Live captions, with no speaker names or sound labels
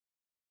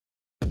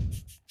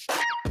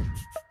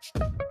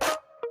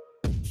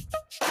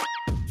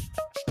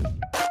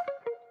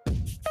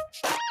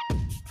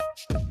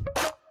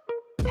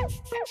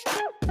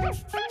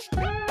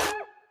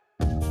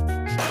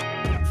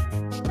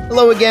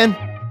Hello again.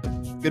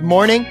 Good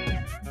morning.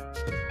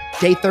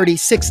 Day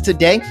 36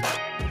 today.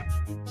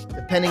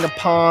 Depending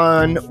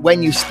upon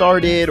when you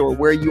started or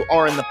where you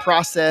are in the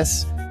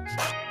process.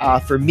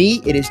 For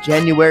me, it is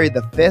January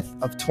the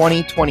 5th of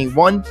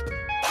 2021.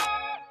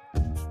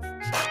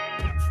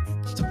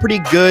 Some pretty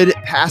good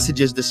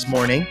passages this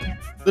morning.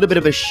 A little bit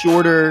of a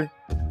shorter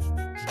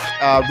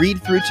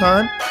read-through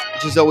time,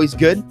 which is always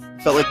good.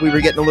 Felt like we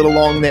were getting a little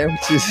long there,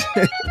 which is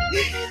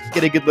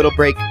get a good little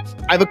break.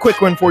 I have a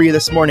quick one for you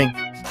this morning.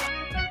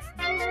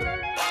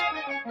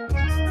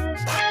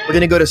 We're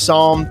going to go to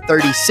Psalm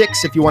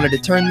 36 if you wanted to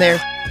turn there.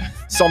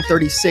 Psalm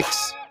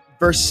 36,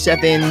 verse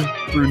 7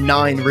 through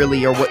 9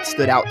 really are what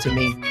stood out to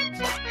me.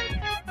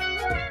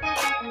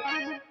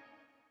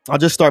 I'll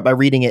just start by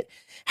reading it.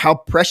 How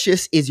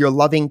precious is your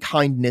loving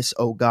kindness,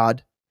 O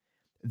God.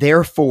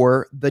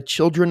 Therefore, the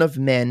children of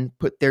men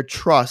put their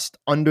trust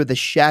under the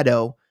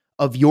shadow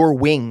of your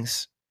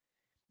wings.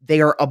 They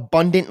are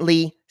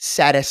abundantly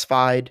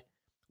satisfied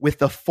with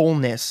the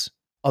fullness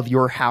of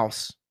your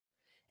house,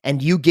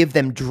 and you give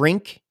them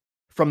drink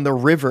from the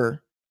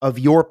river of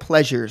your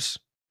pleasures.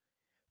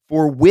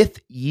 For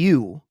with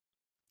you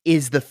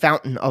is the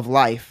fountain of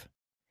life.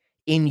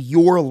 In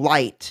your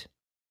light,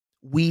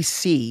 we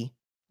see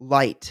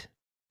light.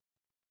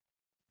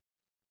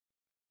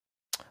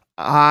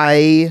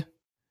 I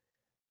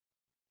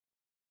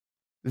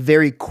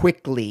very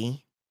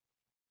quickly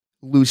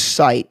lose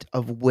sight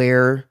of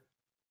where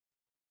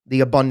the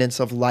abundance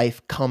of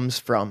life comes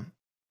from.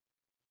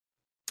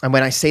 And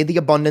when I say the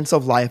abundance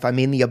of life, I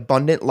mean the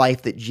abundant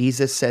life that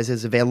Jesus says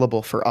is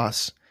available for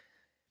us.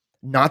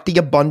 Not the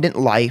abundant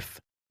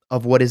life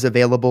of what is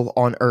available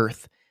on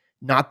earth.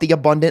 Not the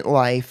abundant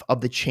life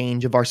of the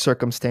change of our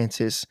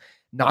circumstances.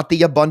 Not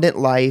the abundant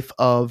life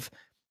of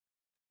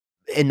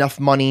enough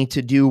money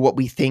to do what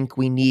we think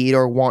we need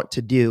or want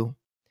to do.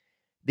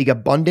 The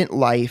abundant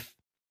life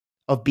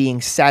of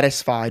being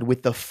satisfied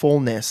with the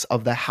fullness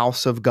of the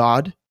house of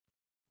God.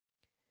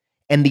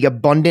 And the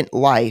abundant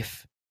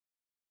life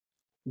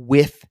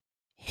with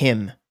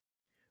Him.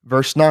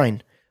 Verse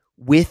 9,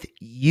 with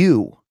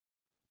you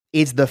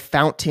is the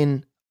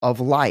fountain of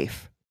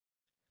life.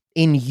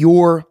 In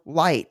your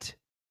light,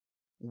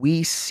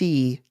 we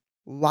see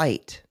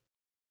light.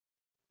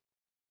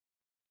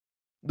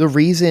 The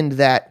reason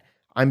that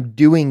I'm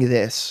doing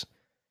this,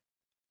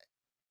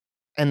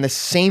 and the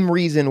same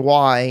reason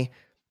why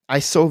I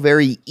so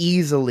very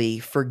easily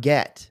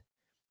forget,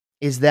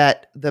 is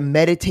that the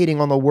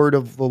meditating on the word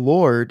of the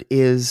Lord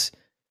is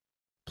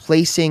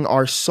placing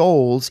our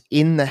souls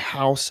in the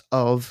house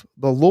of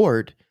the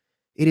Lord.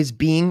 It is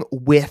being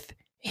with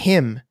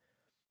Him.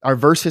 Our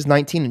verses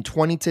 19 and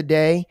 20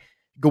 today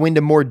go into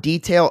more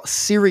detail,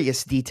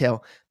 serious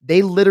detail.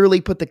 They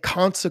literally put the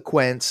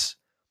consequence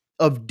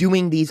of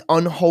doing these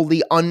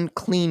unholy,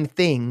 unclean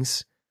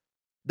things.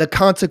 The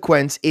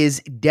consequence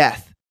is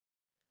death.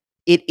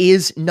 It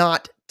is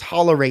not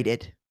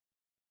tolerated.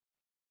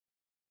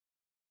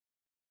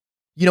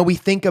 You know, we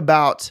think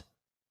about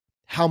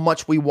how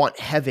much we want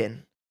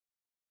heaven.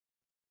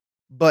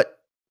 But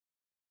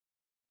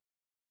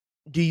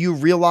do you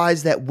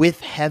realize that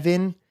with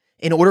heaven,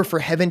 in order for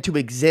heaven to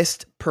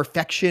exist,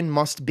 perfection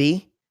must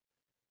be?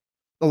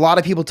 A lot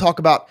of people talk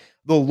about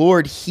the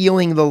Lord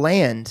healing the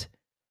land.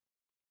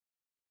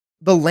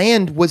 The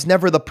land was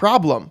never the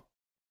problem.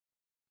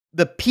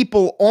 The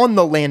people on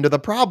the land are the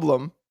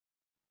problem.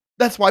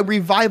 That's why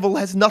revival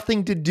has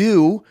nothing to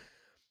do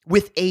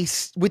with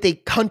a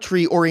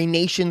country or a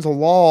nation's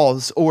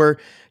laws or,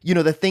 you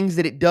know, the things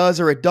that it does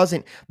or it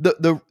doesn't.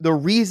 The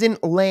reason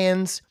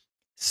lands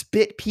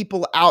spit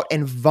people out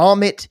and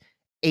vomit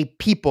a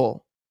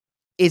people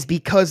is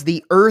because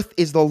the earth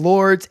is the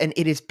Lord's and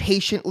it is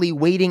patiently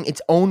waiting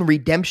its own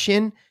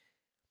redemption,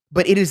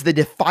 but it is the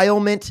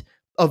defilement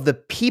of the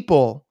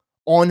people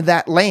on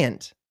that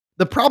land.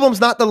 The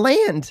problem's not the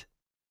land.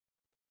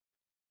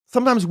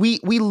 Sometimes we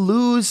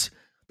lose.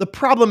 The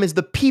problem is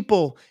the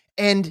people,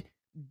 and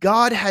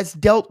God has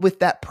dealt with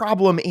that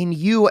problem in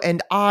you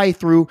and I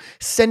through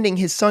sending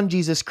His Son,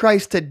 Jesus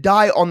Christ, to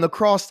die on the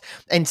cross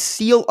and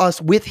seal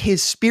us with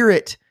His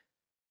Spirit.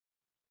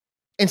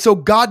 And so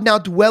God now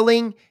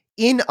dwelling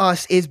in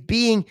us is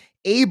being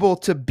able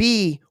to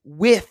be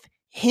with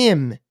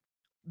Him,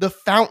 the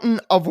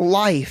fountain of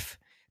life,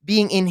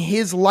 being in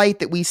His light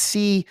that we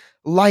see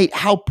light.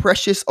 How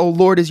precious, O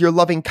Lord, is your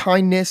loving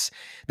kindness.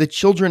 The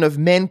children of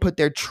men put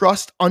their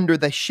trust under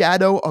the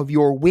shadow of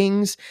your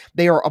wings.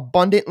 They are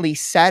abundantly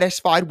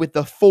satisfied with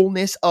the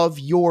fullness of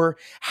your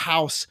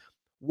house.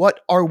 What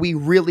are we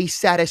really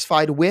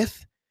satisfied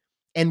with?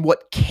 And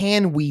what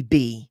can we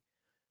be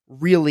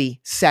really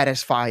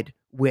satisfied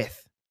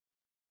with?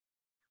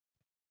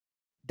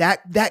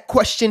 That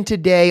question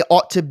today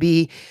ought to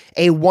be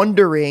a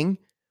wondering,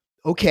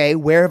 okay,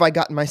 where have I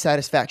gotten my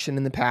satisfaction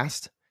in the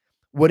past?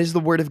 What is the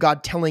word of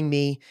God telling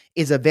me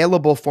is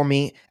available for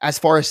me as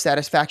far as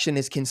satisfaction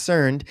is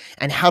concerned?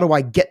 And how do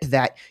I get to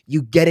that?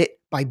 You get it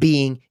by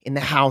being in the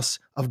house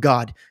of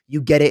God.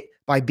 You get it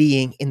by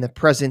being in the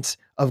presence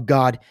of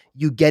God.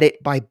 You get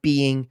it by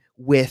being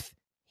with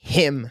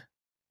Him.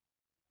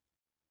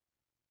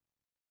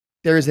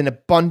 There is an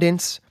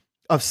abundance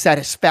of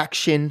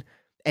satisfaction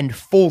and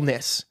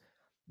fullness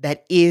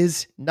that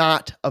is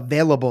not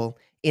available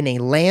in a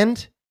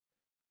land,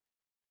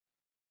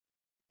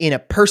 in a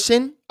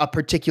person, a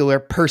particular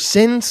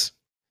persons,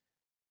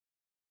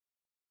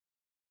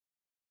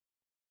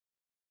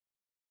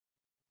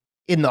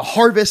 in the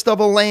harvest of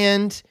a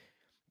land,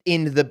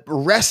 in the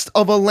rest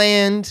of a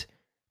land.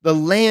 The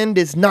land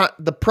is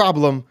not the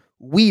problem.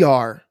 We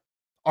are.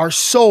 Our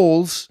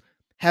souls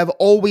have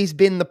always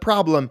been the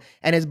problem.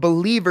 And as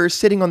believers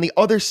sitting on the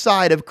other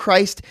side of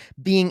Christ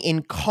being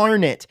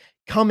incarnate,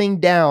 coming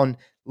down,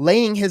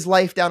 laying his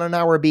life down on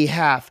our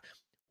behalf,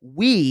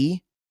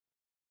 we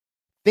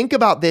think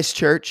about this,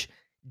 church.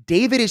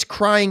 David is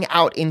crying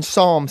out in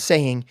Psalm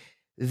saying,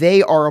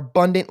 they are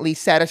abundantly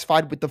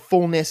satisfied with the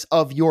fullness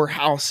of your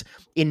house.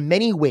 In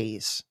many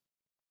ways,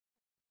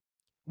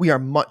 we are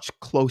much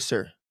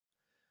closer,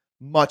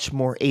 much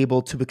more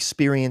able to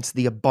experience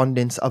the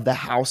abundance of the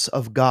house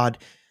of God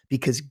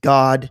because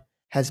God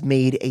has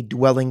made a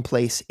dwelling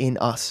place in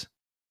us.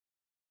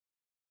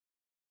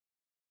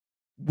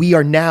 We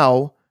are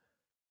now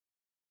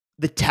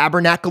the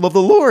tabernacle of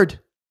the Lord.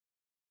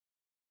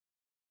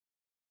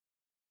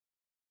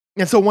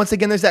 And so once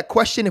again, there's that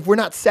question, if we're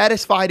not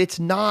satisfied, it's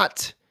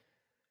not.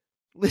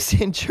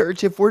 Listen,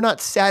 church, if we're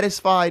not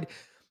satisfied,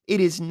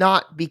 it is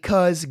not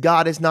because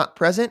God is not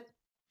present.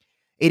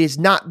 It is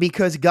not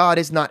because God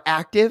is not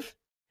active.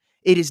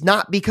 It is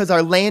not because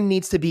our land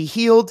needs to be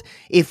healed.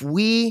 If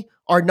we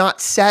are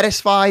not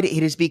satisfied,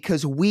 it is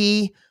because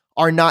we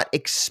are not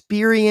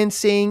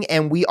experiencing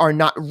and we are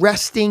not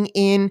resting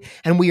in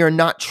and we are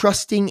not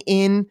trusting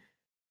in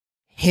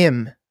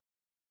Him.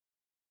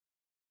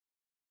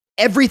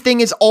 Everything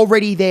is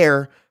already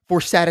there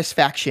for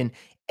satisfaction.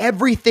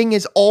 Everything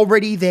is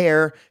already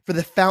there for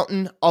the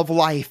fountain of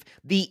life,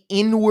 the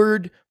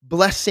inward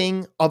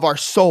blessing of our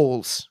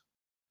souls.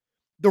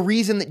 The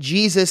reason that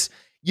Jesus,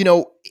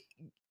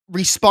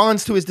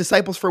 responds to his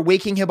disciples for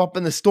waking him up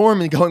in the storm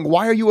and going,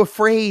 why are you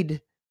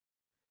afraid?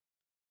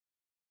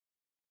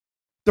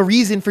 The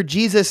reason for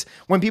Jesus,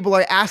 when people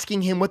are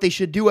asking him what they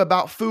should do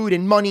about food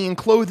and money and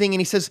clothing,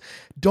 and he says,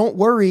 don't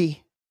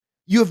worry.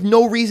 You have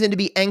no reason to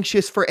be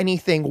anxious for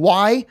anything.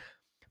 Why?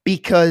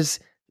 Because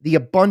the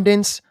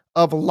abundance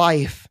of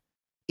life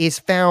is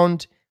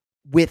found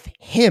with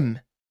him.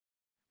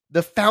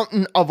 The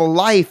fountain of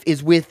life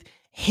is with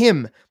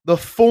him. The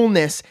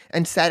fullness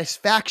and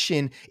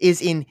satisfaction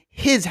is in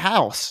his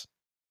house.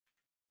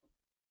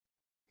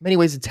 In many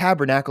ways, the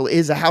tabernacle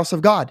is a house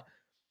of God.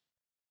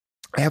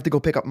 I have to go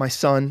pick up my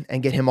son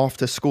and get him off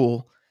to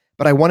school,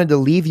 but I wanted to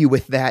leave you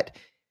with that.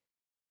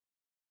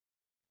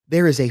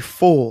 There is a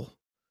full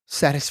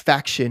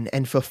satisfaction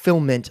and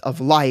fulfillment of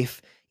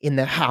life in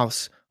the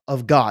house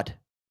of God.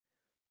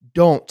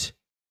 Don't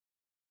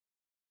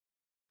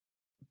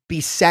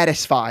be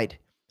satisfied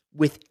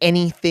with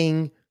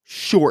anything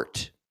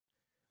short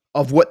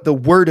of what the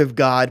Word of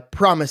God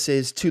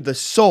promises to the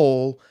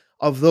soul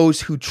of those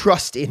who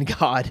trust in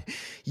God.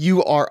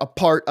 You are a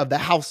part of the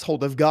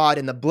household of God,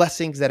 and the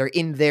blessings that are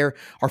in there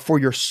are for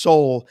your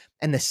soul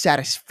and the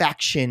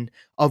satisfaction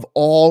of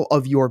all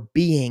of your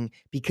being,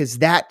 because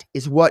that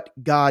is what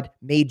God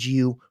made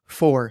you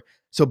for.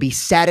 So be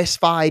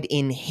satisfied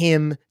in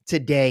Him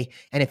today.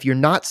 And if you're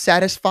not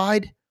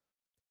satisfied,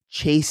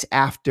 chase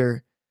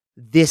after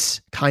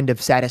this kind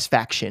of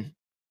satisfaction.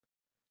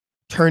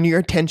 Turn your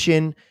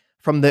attention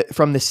from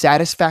the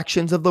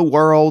satisfactions of the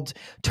world.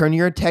 Turn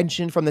your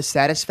attention from the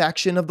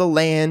satisfaction of the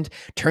land.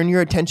 Turn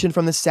your attention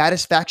from the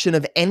satisfaction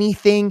of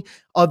anything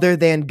other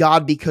than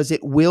God, because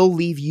it will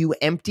leave you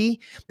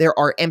empty. There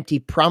are empty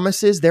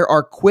promises. There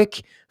are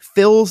quick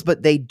fills,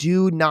 but they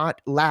do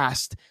not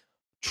last.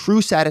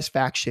 True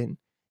satisfaction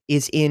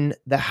is in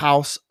the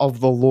house of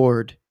the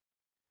Lord.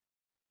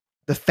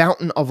 The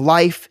fountain of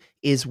life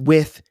is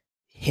with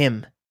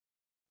Him.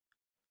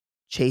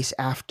 Chase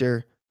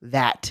after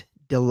that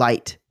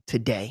delight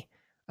today.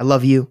 I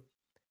love you.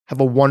 Have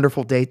a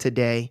wonderful day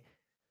today.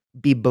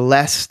 Be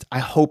blessed. I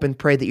hope and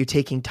pray that you're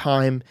taking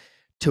time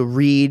to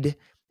read,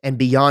 and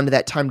beyond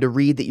that time to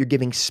read, that you're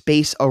giving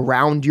space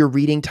around your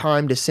reading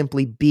time to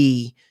simply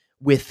be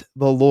with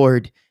the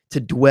Lord,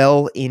 to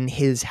dwell in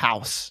His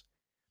house.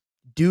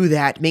 Do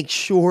that. Make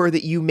sure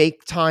that you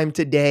make time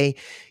today.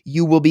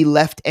 You will be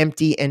left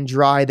empty and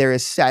dry. There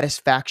is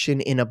satisfaction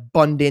in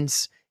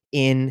abundance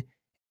in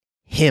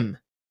Him.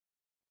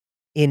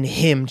 In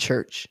Him,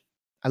 church.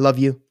 I love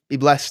you. Be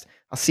blessed.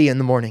 I'll see you in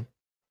the morning.